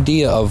the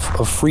idea of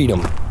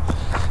freedom.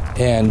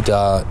 And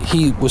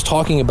he was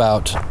talking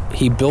about,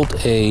 he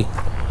built a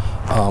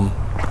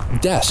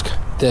desk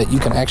that you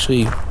can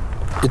actually,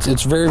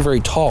 it's very, very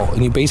tall,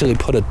 and you basically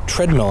put a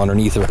treadmill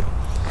underneath of it.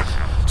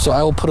 So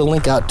I will put a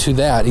link out to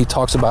that. He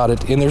talks about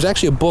it, and there's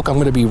actually a book I'm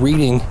going to be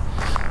reading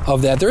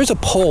of that. There is a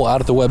poll out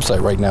at the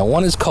website right now.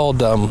 One is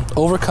called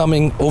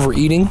Overcoming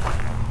Overeating.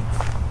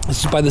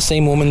 This is by the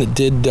same woman that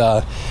did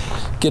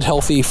Get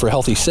Healthy for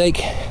Healthy's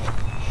Sake.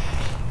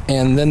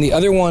 And then the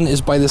other one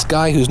is by this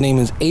guy whose name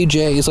is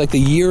AJ. It's like the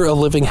Year of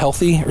Living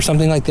Healthy or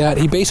something like that.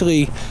 He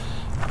basically,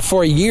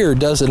 for a year,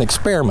 does an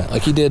experiment.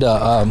 Like he did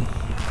a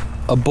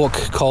book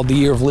called The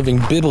Year of Living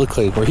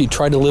Biblically, where he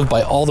tried to live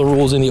by all the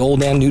rules in the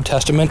Old and New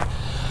Testament.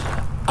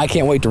 I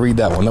can't wait to read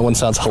that one. That one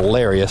sounds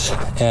hilarious.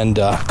 And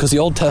because the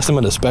Old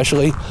Testament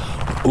especially,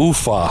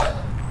 oofa.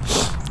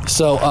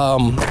 So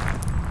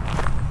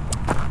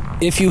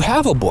if you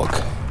have a book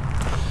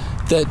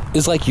that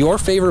is like your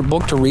favorite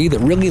book to read that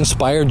really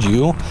inspired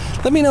you,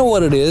 let me know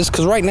what it is,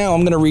 because right now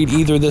I'm going to read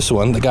either this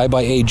one, the guy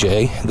by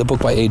AJ, the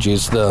book by AJ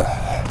is the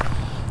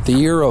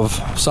Year of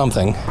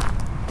something,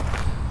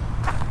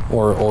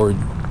 or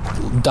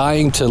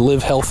Dying to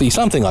Live Healthy,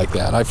 something like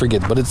that. I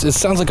forget, but it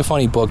sounds like a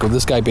funny book of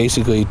this guy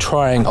basically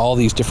trying all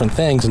these different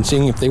things and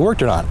seeing if they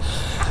worked or not.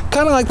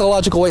 Kind of like the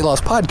Logical Weight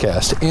Loss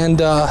podcast. And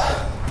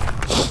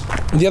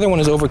the other one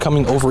is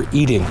Overcoming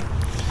Overeating.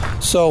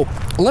 So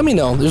let me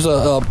know. There's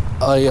a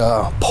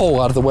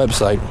poll out of the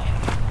website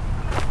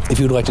if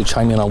you'd like to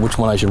chime in on which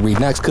one I should read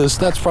next, because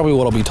that's probably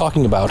what I'll be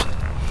talking about,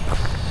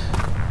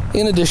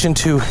 in addition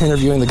to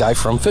interviewing the guy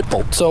from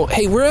Fitbolt. So,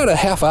 hey, we're at a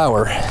half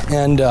hour,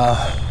 and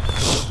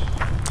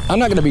I'm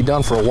not going to be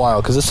done for a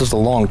while because this is a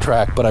long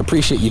track, but I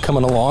appreciate you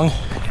coming along.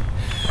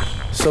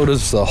 So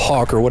does the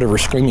hawk or whatever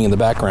screaming in the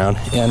background.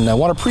 And I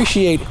want to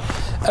appreciate,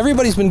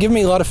 everybody's been giving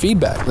me a lot of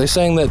feedback. They're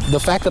saying that the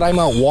fact that I'm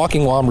out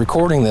walking while I'm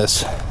recording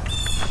this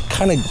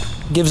kind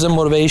of gives them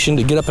motivation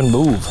to get up and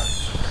move.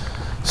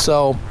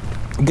 So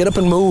get up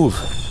and move.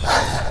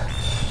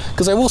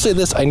 Because I will say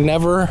this, I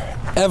never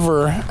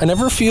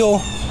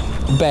feel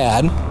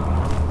bad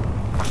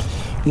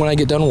when I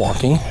get done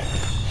walking.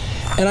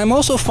 And I'm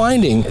also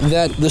finding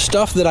that the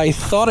stuff that I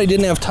thought I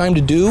didn't have time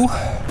to do,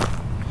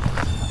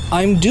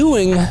 I'm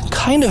doing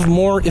kind of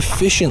more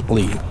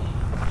efficiently,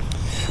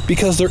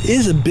 because there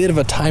is a bit of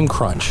a time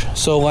crunch.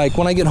 So like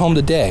when I get home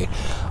today,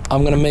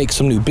 I'm going to make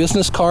some new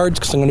business cards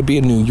because I'm going to be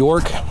in New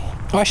York.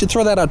 Oh, I should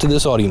throw that out to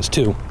this audience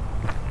too.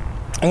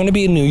 I'm going to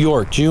be in New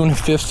York June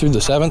 5th through the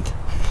 7th,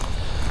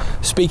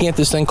 speaking at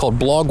this thing called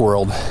Blog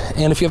World.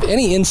 And if you have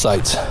any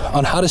insights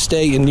on how to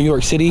stay in New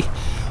York City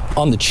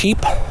on the cheap,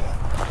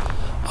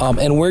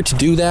 and where to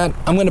do that,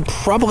 I'm going to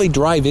probably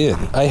drive in.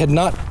 I had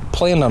not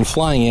planned on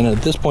flying in, and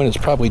at this point it's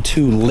probably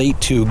too late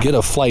to get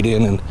a flight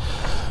in and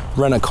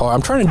rent a car.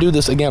 I'm trying to do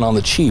this again on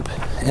the cheap,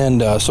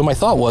 and so my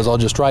thought was I'll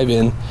just drive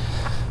in,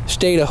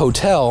 stay at a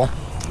hotel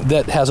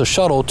that has a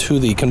shuttle to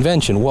the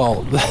convention.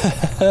 Well,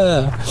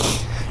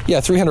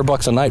 yeah,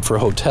 $300 a night for a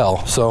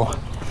hotel, so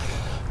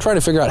trying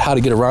to figure out how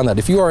to get around that.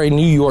 If you are a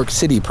New York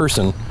City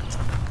person,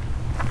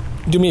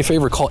 do me a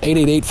favor, call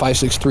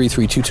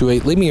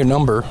 888-563-3228, leave me your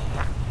number,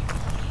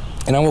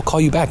 and I will call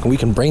you back and we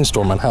can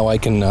brainstorm on how I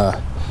can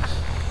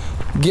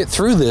get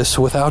through this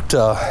without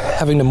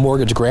having to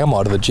mortgage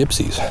grandma to the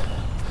gypsies.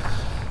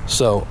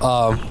 So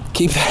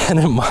keep that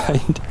in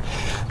mind.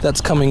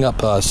 That's coming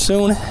up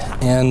soon.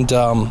 And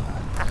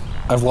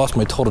I've lost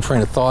my total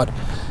train of thought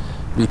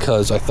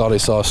because I thought I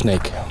saw a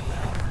snake.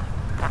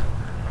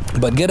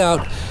 But get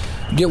out,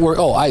 get work.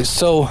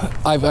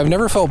 I've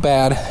never felt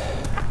bad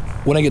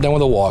when I get done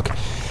with a walk.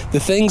 The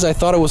things I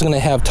thought I was going to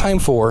have time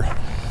for,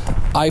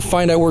 I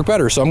find I work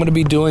better. So I'm going to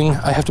be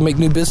I have to make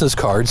new business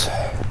cards,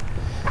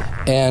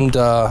 and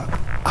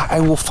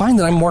I will find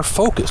that I'm more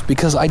focused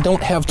because I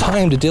don't have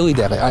time to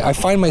dilly-dally. I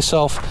find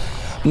myself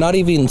not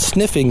even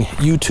sniffing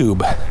YouTube,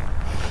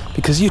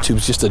 because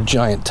YouTube's just a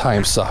giant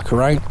time suck,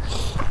 right?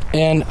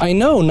 And I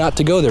know not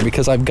to go there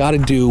because I've got to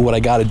do what I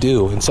got to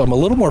do, and so I'm a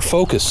little more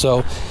focused.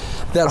 So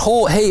that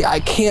whole, hey, I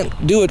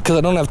can't do it because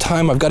I don't have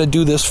time, I've got to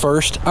do this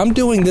first, I'm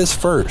doing this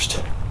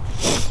first.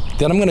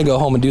 Then I'm going to go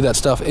home and do that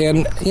stuff.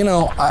 And, you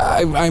know,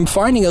 I'm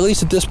finding, at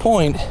least at this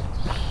point,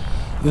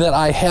 that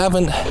I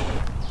haven't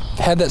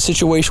had that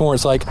situation where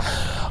it's like,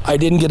 I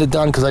didn't get it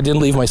done because I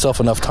didn't leave myself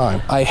enough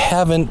time. I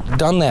haven't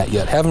done that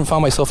yet. Haven't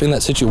found myself in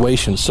that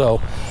situation.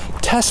 So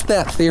test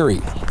that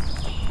theory.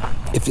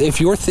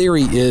 If your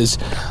theory is,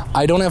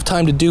 I don't have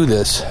time to do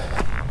this,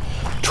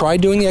 try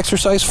doing the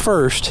exercise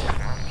first,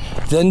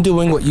 then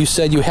doing what you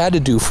said you had to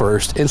do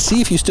first, and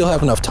see if you still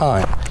have enough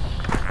time.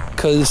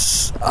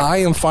 Because I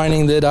am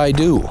finding that I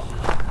do.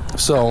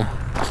 So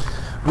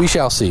we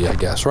shall see, I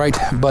guess, right?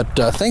 But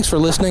thanks for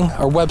listening.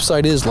 Our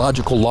website is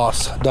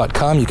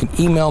logicalloss.com. You can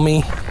email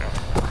me,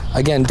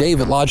 again,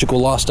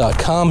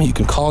 dave@logicalloss.com. You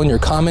can call in your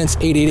comments,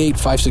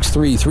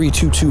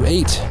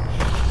 888-563-3228.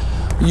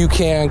 You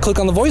can click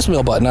on the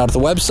voicemail button out at the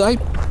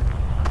website,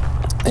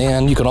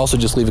 And you can also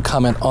just leave a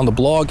comment on the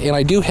blog. And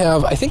I think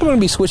I'm going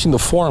to be switching the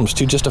forums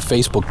to just a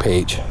Facebook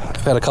page.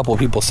 I've had a couple of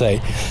people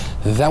say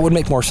that would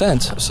make more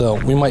sense. So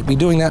we might be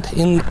doing that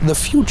in the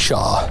future.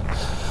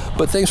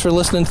 But thanks for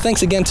listening.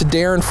 Thanks again to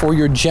Darren for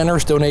your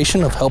generous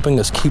donation of helping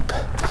us keep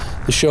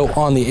the show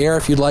on the air.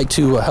 If you'd like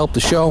to help the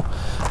show,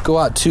 go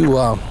out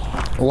to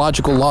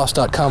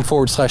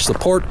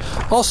logicalloss.com/support.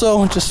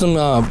 Also, just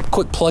some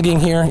quick plugging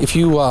here. If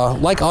you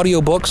like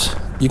audiobooks,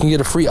 you can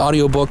get a free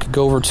audiobook.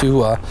 Go over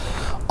to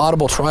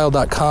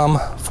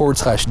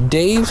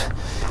audibletrial.com/Dave.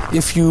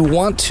 If you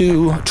want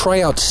to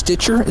try out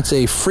Stitcher, it's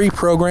a free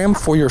program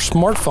for your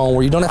smartphone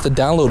where you don't have to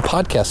download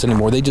podcasts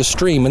anymore. They just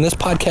stream, and this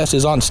podcast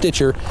is on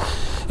Stitcher.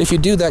 If you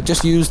do that,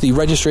 just use the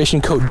registration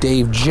code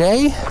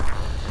DaveJ.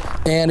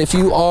 And if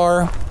you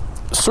are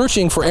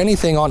searching for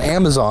anything on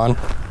Amazon,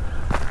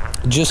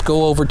 just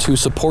go over to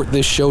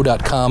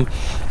supportthisShow.com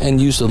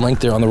and use the link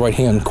there on the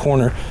right-hand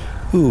corner.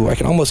 Ooh, I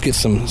can almost get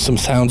some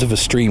sounds of a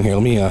stream here.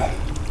 Let me,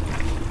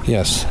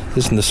 yes,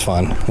 isn't this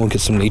fun? We'll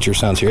get some nature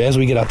sounds here as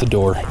we get out the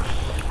door.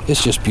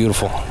 It's just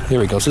beautiful. There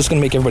we go. So this is going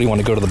to make everybody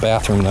want to go to the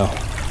bathroom now.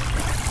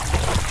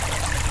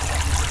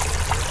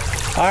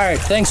 All right,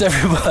 thanks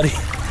everybody.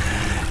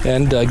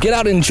 And get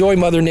out and enjoy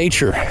Mother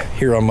Nature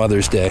here on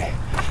Mother's Day.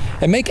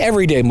 And make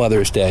every day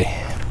Mother's Day.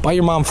 Buy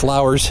your mom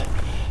flowers.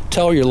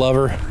 Tell her you love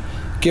her.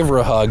 Give her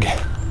a hug.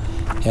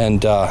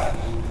 And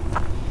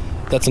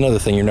that's another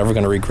thing you're never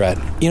going to regret.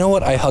 You know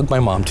what? I hug my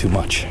mom too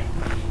much.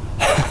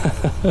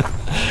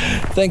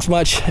 Thanks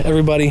much,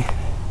 everybody.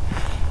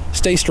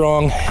 Stay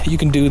strong. You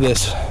can do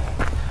this.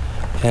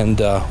 And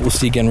we'll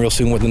see you again real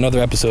soon with another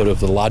episode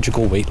of the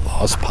Logical Weight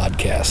Loss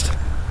Podcast.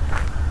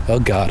 Oh,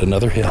 God,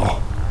 another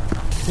hill.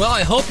 Well,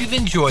 I hope you've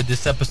enjoyed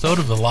this episode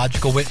of the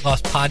Logical Weight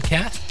Loss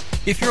Podcast.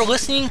 If you're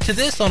listening to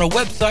this on a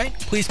website,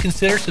 please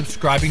consider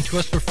subscribing to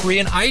us for free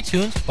in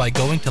iTunes by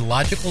going to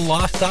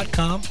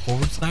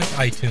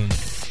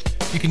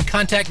logicalloss.com/iTunes. You can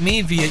contact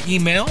me via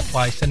email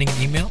by sending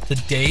an email to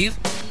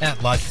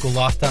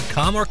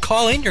dave@logicalloss.com or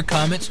call in your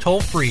comments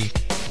toll-free,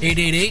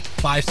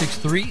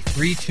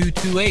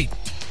 888-563-3228.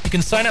 You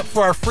can sign up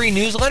for our free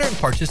newsletter and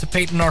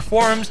participate in our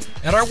forums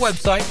at our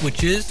website,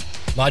 which is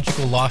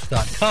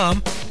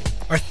logicalloss.com.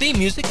 Our theme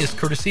music is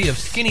courtesy of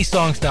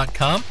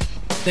skinnysongs.com.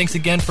 Thanks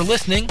again for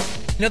listening.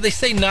 You know, they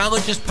say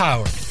knowledge is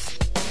power.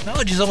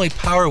 Knowledge is only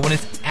power when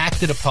it's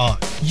acted upon.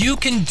 You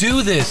can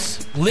do this.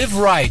 Live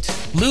right.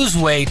 Lose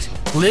weight.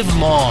 Live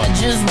long. I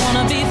just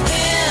wanna be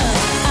thin.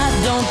 I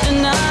don't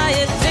deny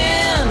it.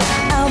 Thin.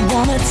 I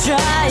wanna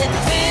try it.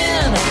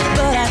 Thin.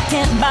 But I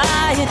can't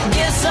buy it.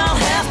 Guess I'll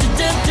have to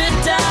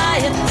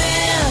diet.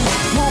 Thin.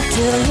 Won't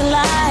tell you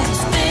lies.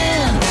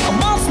 Thin. I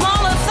want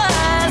smaller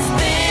thighs.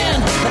 Thin.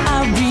 But I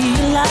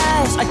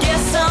realize I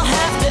guess I'll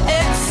have to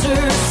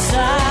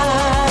exercise.